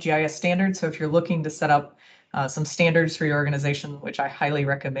of GIS standards. So if you're looking to set up some standards for your organization, which I highly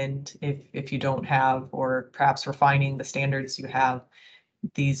recommend if you don't have, or perhaps refining the standards you have,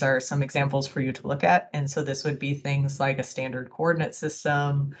 these are some examples for you to look at. And so this would be things like a standard coordinate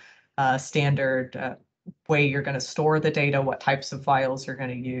system, standard way you're going to store the data, what types of files you're going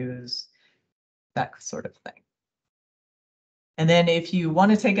to use, that sort of thing. And then if you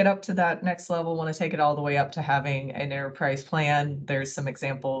want to take it up to that next level, want to take it all the way up to having an enterprise plan, there's some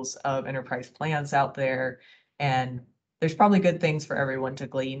examples of enterprise plans out there. And there's probably good things for everyone to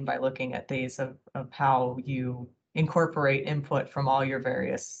glean by looking at these of how you incorporate input from all your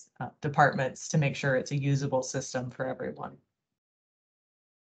various departments to make sure it's a usable system for everyone.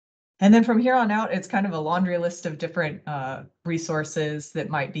 And then from here on out, it's kind of a laundry list of different resources that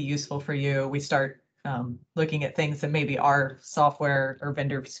might be useful for you. We start looking at things that maybe are software or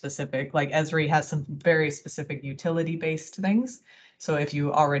vendor specific, like Esri has some very specific utility-based things. So if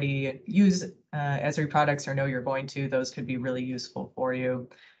you already use Esri products or know you're going to, those could be really useful for you.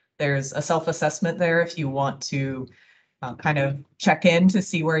 There's a self-assessment there if you want to kind of check in to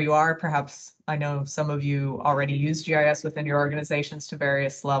see where you are. Perhaps I know some of you already use GIS within your organizations to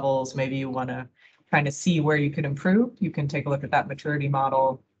various levels. Maybe you want to kind of see where you can improve. You can take a look at that maturity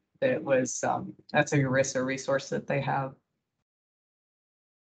model that was, that's a ERISA resource that they have.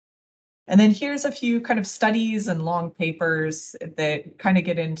 And then here's a few kind of studies and long papers that kind of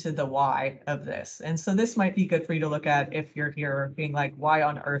get into the why of this. And so this might be good for you to look at if you're here being like, why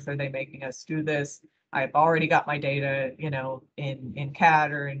on earth are they making us do this? I've already got my data, you know, in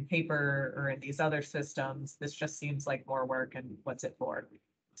CAD or in paper or in these other systems. This just seems like more work, and what's it for?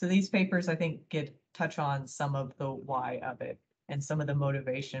 So these papers, I think, touch on some of the why of it and some of the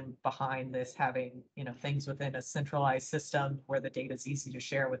motivation behind this, having, you know, things within a centralized system where the data is easy to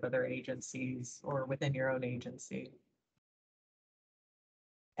share with other agencies or within your own agency.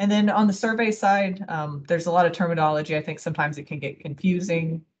 And then on the survey side, there's a lot of terminology. I think sometimes it can get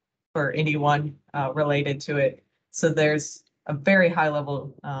confusing for anyone related to it. So there's a very high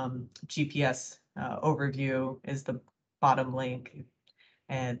level GPS overview is the bottom link.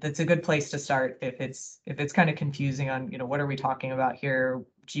 And that's a good place to start if it's kind of confusing on, you know, what are we talking about here,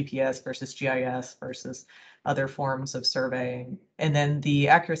 GPS versus GIS versus other forms of surveying. And then the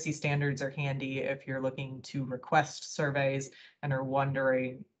accuracy standards are handy if you're looking to request surveys and are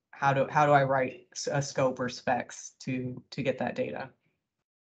wondering how do I write a scope or specs to get that data.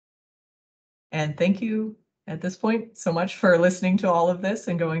 And thank you at this point so much for listening to all of this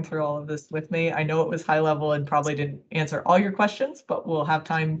and going through all of this with me. I know it was high level and probably didn't answer all your questions, but we'll have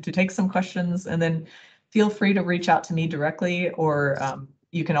time to take some questions, and then feel free to reach out to me directly, or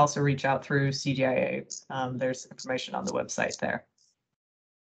you can also reach out through CGIA. There's information on the website there.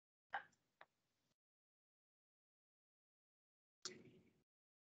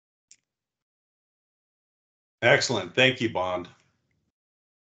 Excellent. Thank you, Bond.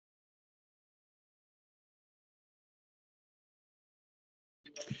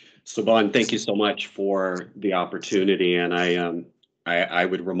 So, Bond, thank you so much for the opportunity, and I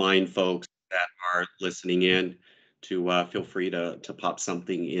would remind folks that are listening in to feel free to pop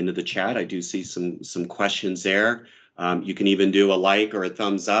something into the chat. I do see some questions there. You can even do a like or a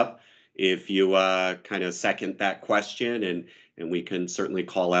thumbs up if you kind of second that question, and we can certainly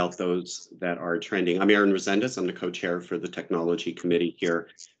call out those that are trending. I'm Aaron Resendez. I'm the co-chair for the Technology Committee here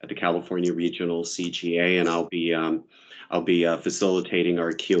at the California Regional CGA, and I'll be facilitating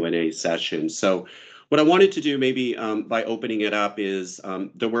our Q&A session. So what I wanted to do maybe by opening it up is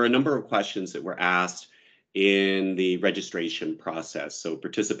there were a number of questions that were asked in the registration process. So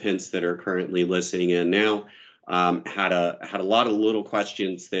participants that are currently listening in now had a lot of little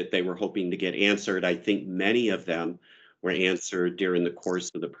questions that they were hoping to get answered. I think many of them were answered during the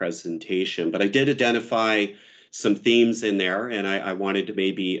course of the presentation, but I did identify some themes in there, and I wanted to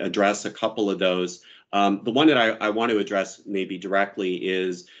maybe address a couple of those. The one that I want to address maybe directly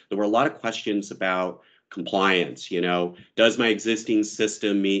is there were a lot of questions about compliance. You know, does my existing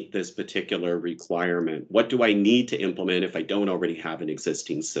system meet this particular requirement? What do I need to implement if I don't already have an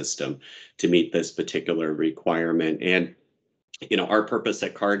existing system to meet this particular requirement? And, you know, our purpose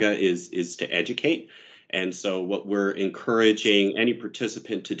at CARCGA is to educate. And so what we're encouraging any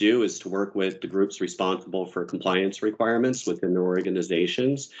participant to do is to work with the groups responsible for compliance requirements within their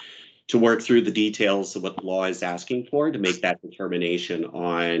organizations, to work through the details of what the law is asking for to make that determination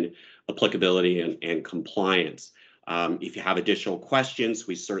on applicability and compliance. If you have additional questions,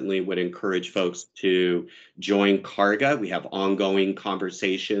 we certainly would encourage folks to join CARCGA. We have ongoing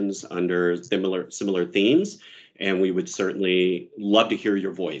conversations under similar themes, and we would certainly love to hear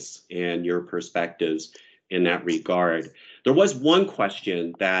your voice and your perspectives in that regard. There was one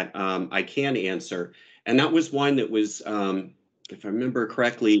question that I can answer, and that was one that was, if I remember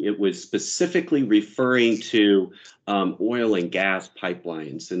correctly, it was specifically referring to oil and gas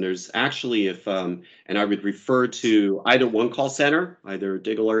pipelines. And there's actually, and I would refer to either one call center, either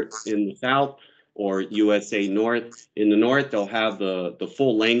Dig Alert in the south or USA North. In the north, they'll have the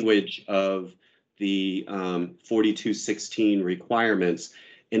full language of the 4216 requirements.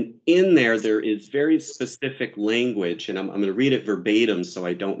 And in there is very specific language, and I'm going to read it verbatim so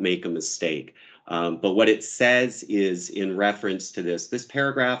I don't make a mistake. But what it says is in reference to this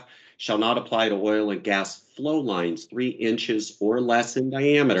paragraph shall not apply to oil and gas flow lines 3 inches or less in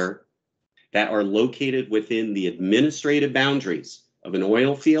diameter that are located within the administrative boundaries of an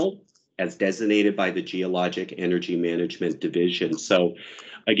oil field as designated by the Geologic Energy Management Division. So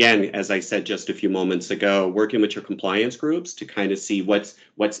again, as I said just a few moments ago, working with your compliance groups to kind of see what's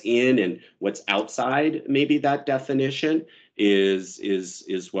in and what's outside maybe that definition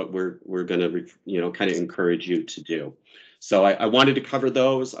is what we're going to kind of encourage you to do. So I wanted to cover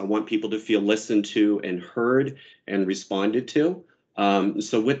those. I want people to feel listened to and heard and responded to.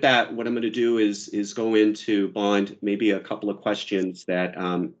 So with that, what I'm going to do is go into Bond, maybe a couple of questions that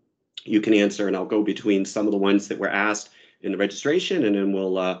you can answer, and I'll go between some of the ones that were asked in the registration, and then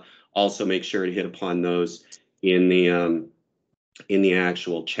we'll also make sure to hit upon those in the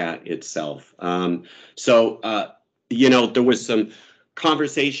actual chat itself. There was some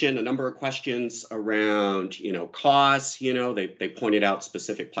conversation, a number of questions around, costs. They pointed out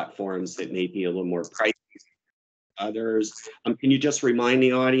specific platforms that may be a little more pricey than others. Can you just remind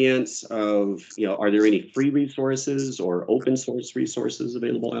the audience of, are there any free resources or open source resources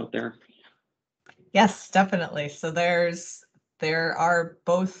available out there? Yes, definitely. So there are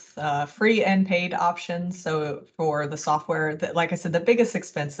both free and paid options. So for the software, like I said, the biggest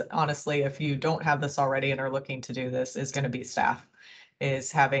expense, honestly, if you don't have this already and are looking to do this, is going to be staff.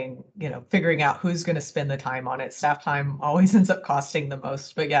 Is having, figuring out who's going to spend the time on it. Staff time always ends up costing the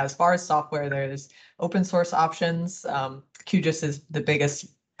most. But yeah, as far as software, there's open source options. QGIS is the biggest,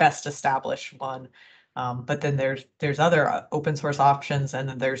 best established one. But then there's other open source options, and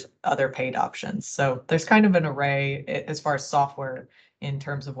then there's other paid options. So there's kind of an array as far as software in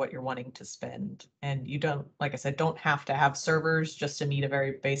terms of what you're wanting to spend. And you don't, like I said, don't have to have servers just to meet a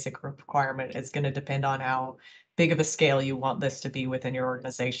very basic requirement. It's going to depend on how big of a scale you want this to be within your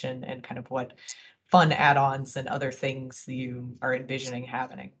organization and kind of what fun add-ons and other things you are envisioning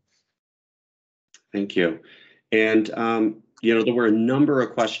happening. Thank you. And, there were a number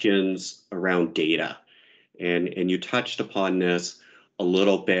of questions around data, and you touched upon this a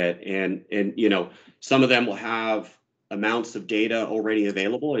little bit, and some of them will have amounts of data already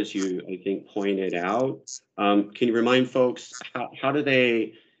available, as you, I think, pointed out. Can you remind folks how do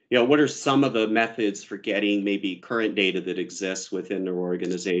they, what are some of the methods for getting maybe current data that exists within their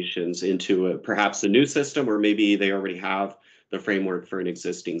organizations into perhaps a new system, or maybe they already have the framework for an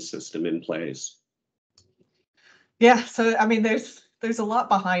existing system in place? Yeah, so I mean, there's a lot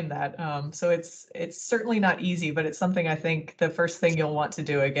behind that. So it's certainly not easy, but it's something I think the first thing you'll want to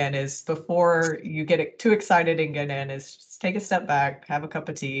do again is, before you get too excited and get in, is just take a step back, have a cup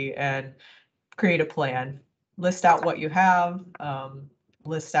of tea, and create a plan. List out what you have,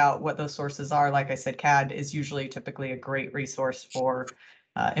 list out what those sources are. Like I said, CAD is usually typically a great resource for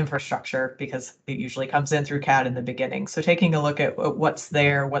infrastructure because it usually comes in through CAD in the beginning. So taking a look at what's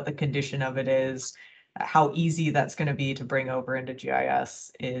there, what the condition of it is, how easy that's going to be to bring over into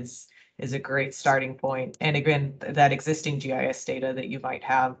GIS is a great starting point. And again, that existing GIS data that you might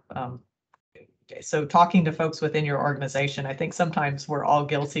have. So talking to folks within your organization, I think sometimes we're all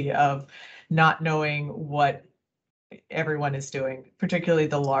guilty of not knowing what everyone is doing, particularly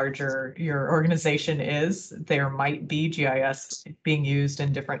the larger your organization is. There might be GIS being used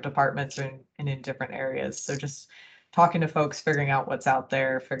in different departments and in different areas. So just talking to folks, figuring out what's out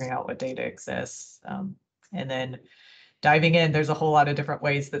there, figuring out what data exists, and then diving in. There's a whole lot of different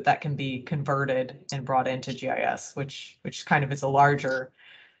ways that can be converted and brought into GIS, which kind of is a larger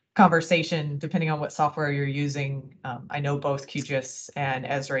conversation depending on what software you're using. I know both QGIS and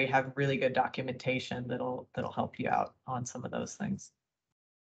Esri have really good documentation that'll help you out on some of those things.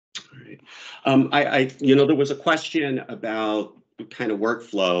 All right. There was a question about kind of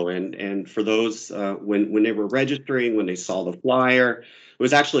workflow, and for those when they were registering, when they saw the flyer, it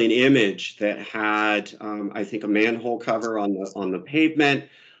was actually an image that had I think a manhole cover on the pavement,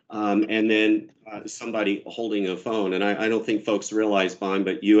 and then somebody holding a phone. And I don't think folks realize, Bond,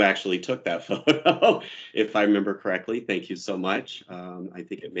 but you actually took that photo, if I remember correctly. Thank you so much. I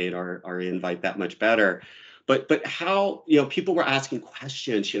think it made our invite that much better. But how, people were asking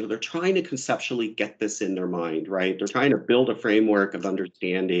questions, they're trying to conceptually get this in their mind, right? They're trying to build a framework of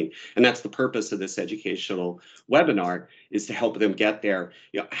understanding. And that's the purpose of this educational webinar, is to help them get there.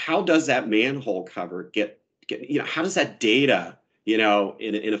 How does that manhole cover get how does that data, in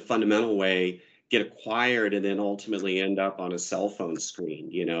a fundamental way, get acquired and then ultimately end up on a cell phone screen,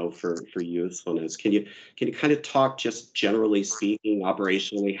 for usefulness? Can you kind of talk, just generally speaking,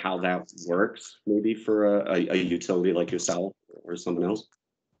 operationally, how that works, maybe for a utility like yourself or someone else?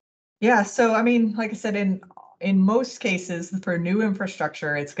 Yeah, so I mean, like I said, in in most cases, for new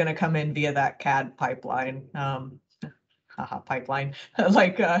infrastructure, it's going to come in via that CAD pipeline. Pipeline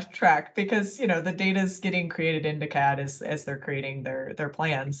like track, because the data is getting created into CAD as they're creating their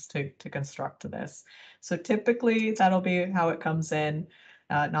plans to construct this. So typically that'll be how it comes in.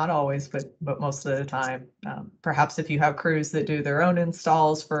 Not always, but most of the time. Perhaps if you have crews that do their own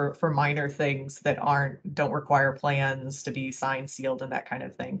installs for minor things that don't require plans to be signed, sealed, and that kind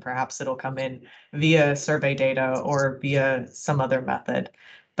of thing, perhaps it'll come in via survey data or via some other method.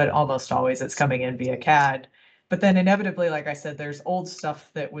 But almost always it's coming in via CAD. But then inevitably, like I said, there's old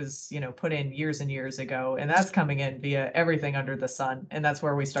stuff that was, put in years and years ago, and that's coming in via everything under the sun. And that's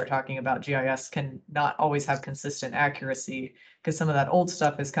where we start talking about GIS can not always have consistent accuracy, because some of that old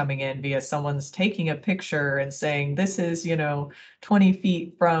stuff is coming in via someone's taking a picture and saying, this is, 20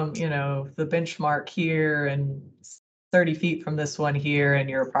 feet from, the benchmark here and 30 feet from this one here, and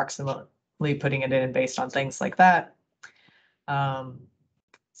you're approximately putting it in based on things like that.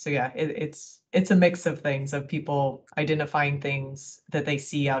 So yeah, it's a mix of things, of people identifying things that they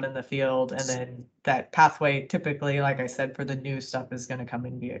see out in the field, and then that pathway typically, like I said, for the new stuff is going to come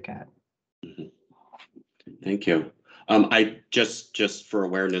in via CAD. Thank you. I just for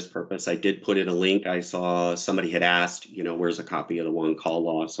awareness purpose, I did put in a link. I saw somebody had asked, where's a copy of the one call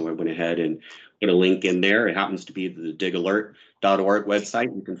law? So I went ahead and put a link in there. It happens to be the digalert.org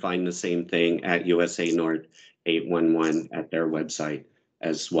website. You can find the same thing at USA Nord 811 at their website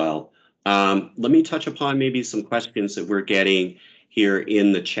as well. Let me touch upon maybe some questions that we're getting here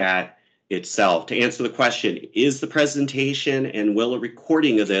in the chat itself. To answer the question, is the presentation and will a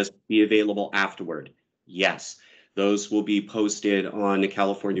recording of this be available afterward? Yes, those will be posted on the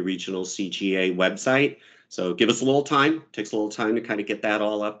California Regional CGA website. So give us a little time. It takes a little time to kind of get that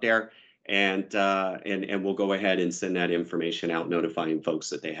all up there. And we'll go ahead and send that information out, notifying folks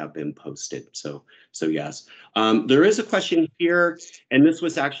that they have been posted. So yes. There is a question here, and this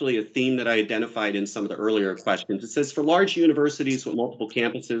was actually a theme that I identified in some of the earlier questions. It says, for large universities with multiple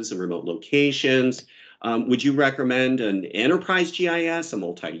campuses and remote locations, would you recommend an enterprise GIS, a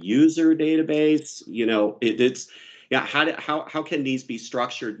multi-user database? How can these be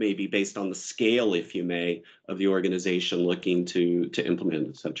structured, maybe based on the scale, if you may, of the organization looking to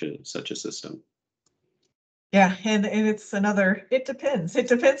implement such a system? Yeah, and it depends. It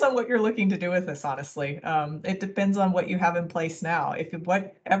depends on what you're looking to do with this, honestly. It depends on what you have in place now. If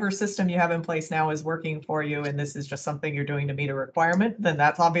whatever system you have in place now is working for you, and this is just something you're doing to meet a requirement, then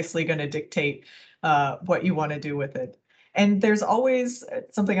that's obviously going to dictate what you want to do with it. And there's always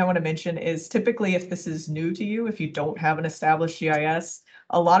something I want to mention is, typically if this is new to you, if you don't have an established GIS,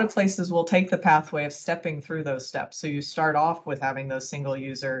 a lot of places will take the pathway of stepping through those steps. So you start off with having those single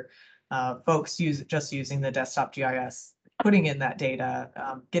user folks just using the desktop GIS, putting in that data,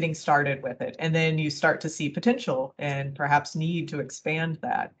 getting started with it, and then you start to see potential and perhaps need to expand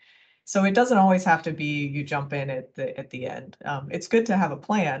that. So it doesn't always have to be you jump in at the end. It's good to have a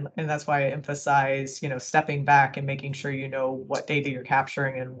plan, and that's why I emphasize, stepping back and making sure you know what data you're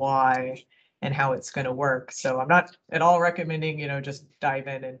capturing and why and how it's going to work. So I'm not at all recommending, just dive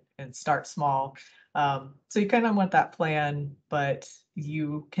in and start small. So you kind of want that plan, but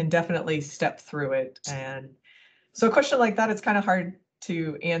you can definitely step through it. And so a question like that, it's kind of hard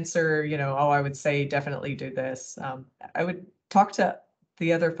to answer, I would say definitely do this. I would talk to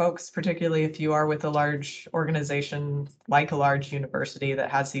the other folks, particularly if you are with a large organization like a large university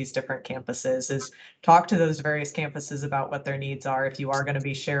that has these different campuses, is talk to those various campuses about what their needs are. If you are going to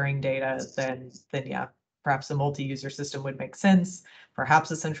be sharing data, then yeah, perhaps a multi-user system would make sense.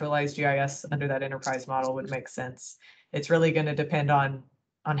 Perhaps a centralized GIS under that enterprise model would make sense. It's really going to depend on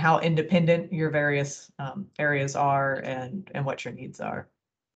how independent your various areas are and what your needs are.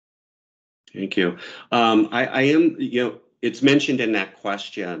 Thank you. I am, it's mentioned in that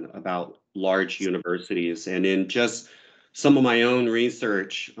question about large universities, and in just some of my own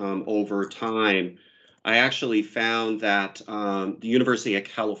research over time, I actually found that the University of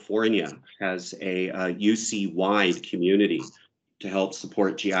California has a UC-wide community to help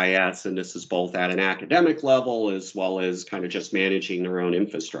support GIS, and this is both at an academic level as well as kind of just managing their own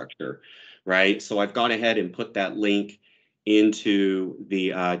infrastructure, right? So I've gone ahead and put that link into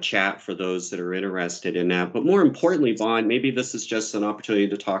the chat for those that are interested in that. But more importantly, Vaughn, maybe this is just an opportunity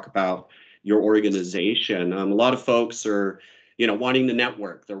to talk about your organization. A lot of folks are, wanting to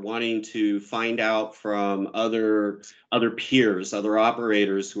network. They're wanting to find out from other peers, other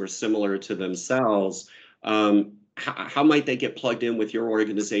operators who are similar to themselves. How might they get plugged in with your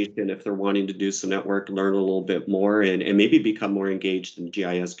organization if they're wanting to do some network, learn a little bit more, and maybe become more engaged in the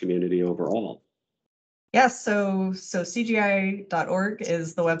GIS community overall? Yeah, so CGI.org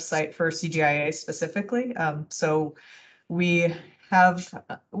is the website for CGIA specifically. So we have,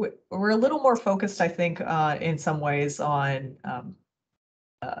 we're a little more focused, I think, in some ways on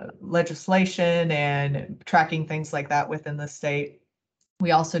legislation and tracking things like that within the state.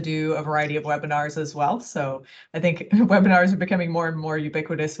 We also do a variety of webinars as well. So I think webinars are becoming more and more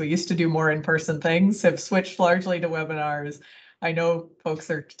ubiquitous. We used to do more in-person things, have switched largely to webinars. I know folks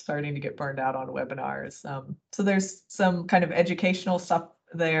are starting to get burned out on webinars. So there's some kind of educational stuff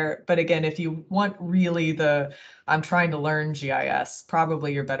there. But again, if you want really I'm trying to learn GIS,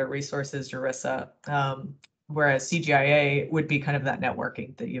 probably your better resource is Eurissa. Whereas CGIA would be kind of that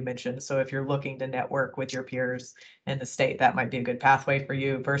networking that you mentioned. So if you're looking to network with your peers in the state, that might be a good pathway for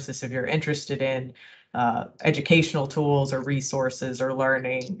you, versus if you're interested in educational tools or resources or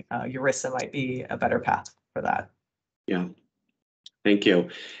learning, Eurissa might be a better path for that. Yeah. Thank you.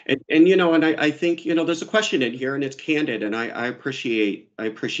 And I think, there's a question in here and it's candid, and I appreciate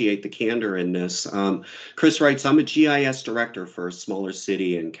the candor in this. Chris writes, I'm a GIS director for a smaller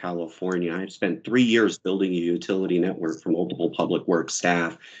city in California. I've spent 3 years building a utility network for multiple public works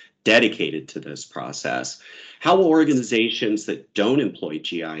staff dedicated to this process. How will organizations that don't employ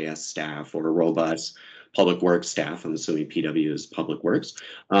GIS staff or robust public works staff, I'm assuming PW is public works,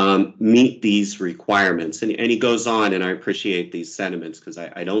 meet these requirements? And he goes on, and I appreciate these sentiments, because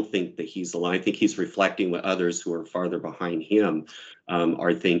I don't think that he's alone. I think he's reflecting what others who are farther behind him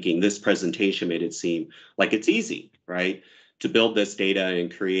are thinking. This presentation made it seem like it's easy, right, to build this data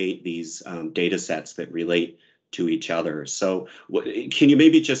and create these data sets that relate to each other. So can you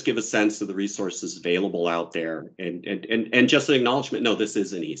maybe just give a sense of the resources available out there, and just an acknowledgement, no, this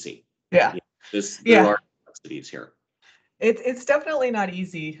isn't easy. Yeah. There are complexities here. It's definitely not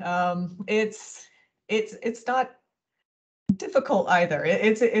easy. It's not difficult either.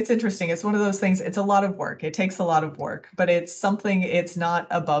 It's interesting. It's one of those things. It's a lot of work. It takes a lot of work, but it's something. It's not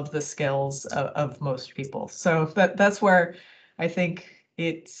above the skills of most people. So that's where I think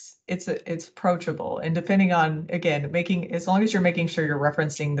it's approachable. And depending on, again, as long as you're making sure you're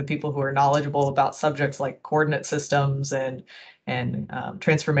referencing the people who are knowledgeable about subjects like coordinate systems and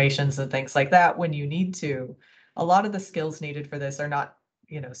transformations and things like that when you need to. A lot of the skills needed for this are not,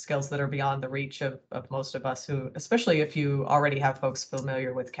 skills that are beyond the reach of most of us, who, especially if you already have folks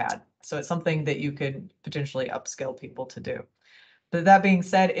familiar with CAD. So it's something that you could potentially upskill people to do. But that being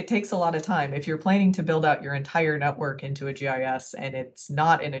said, it takes a lot of time. If you're planning to build out your entire network into a GIS and it's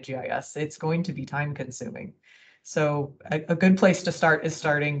not in a GIS, it's going to be time consuming. So a good place to start is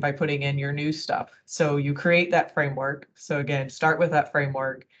starting by putting in your new stuff. So you create that framework. So again, start with that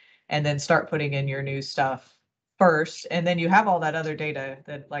framework and then start putting in your new stuff first. And then you have all that other data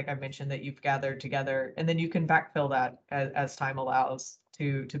that, like I mentioned, that you've gathered together, and then you can backfill that as time allows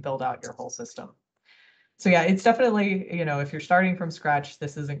to build out your whole system. So yeah, it's definitely, if you're starting from scratch,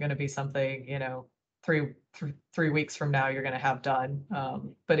 this isn't going to be something, 3 weeks from now you're going to have done.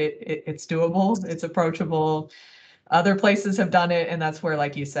 But it's doable, it's approachable. Other places have done it, and that's where,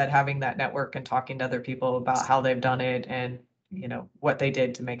 like you said, having that network and talking to other people about how they've done it and what they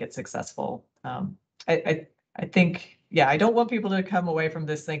did to make it successful. I think, yeah, I don't want people to come away from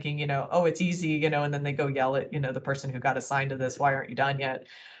this thinking, oh, it's easy, and then they go yell at, the person who got assigned to this, why aren't you done yet?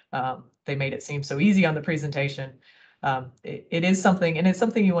 They made it seem so easy on the presentation. It is something, and it's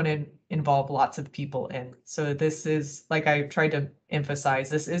something you want to involve lots of people in. So this is, like I tried to emphasize,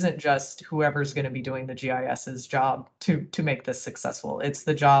 this isn't just whoever's going to be doing the GIS's job to make this successful. It's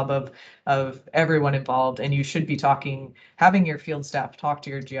the job of everyone involved, and you should be having your field staff talk to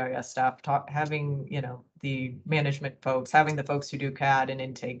your GIS staff, having the management folks, having the folks who do CAD and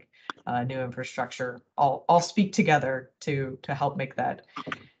intake new infrastructure, all speak together to help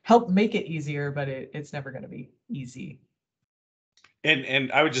make it easier, but it's never going to be easy.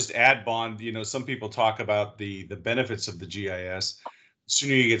 And I would just add, Bond, some people talk about the benefits of the GIS. The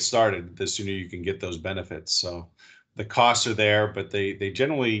sooner you get started, the sooner you can get those benefits. So the costs are there, but they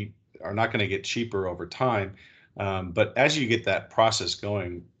generally are not going to get cheaper over time. But as you get that process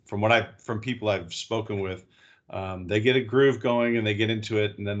going, from people I've spoken with, they get a groove going and they get into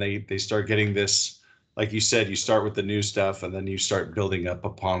it, and then they start getting this, like you said, you start with the new stuff and then you start building up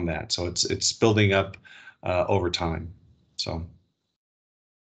upon that. So it's building up over time. So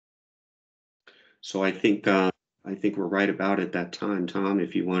I think we're right about at that time. Tom,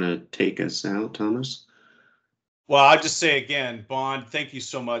 if you want to take us out, Thomas. Well, I'll just say again, Bond, thank you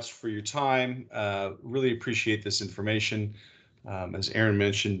so much for your time. Really appreciate this information. As Aaron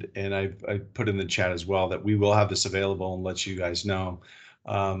mentioned, and I put in the chat as well, that we will have this available and let you guys know.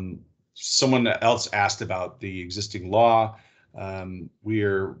 Someone else asked about the existing law.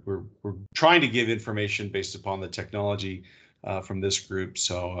 we're trying to give information based upon the technology from this group.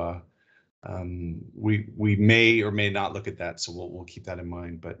 So we may or may not look at that. So we'll keep that in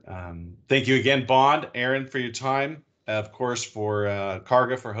mind. But thank you again, Bond, Aaron, for your time. Of course, for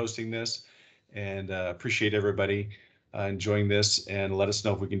CARCGA for hosting this, and appreciate everybody enjoying this, and let us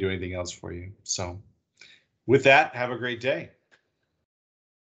know if we can do anything else for you. So with that, have a great day.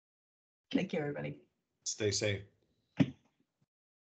 Thank you, everybody. Stay safe.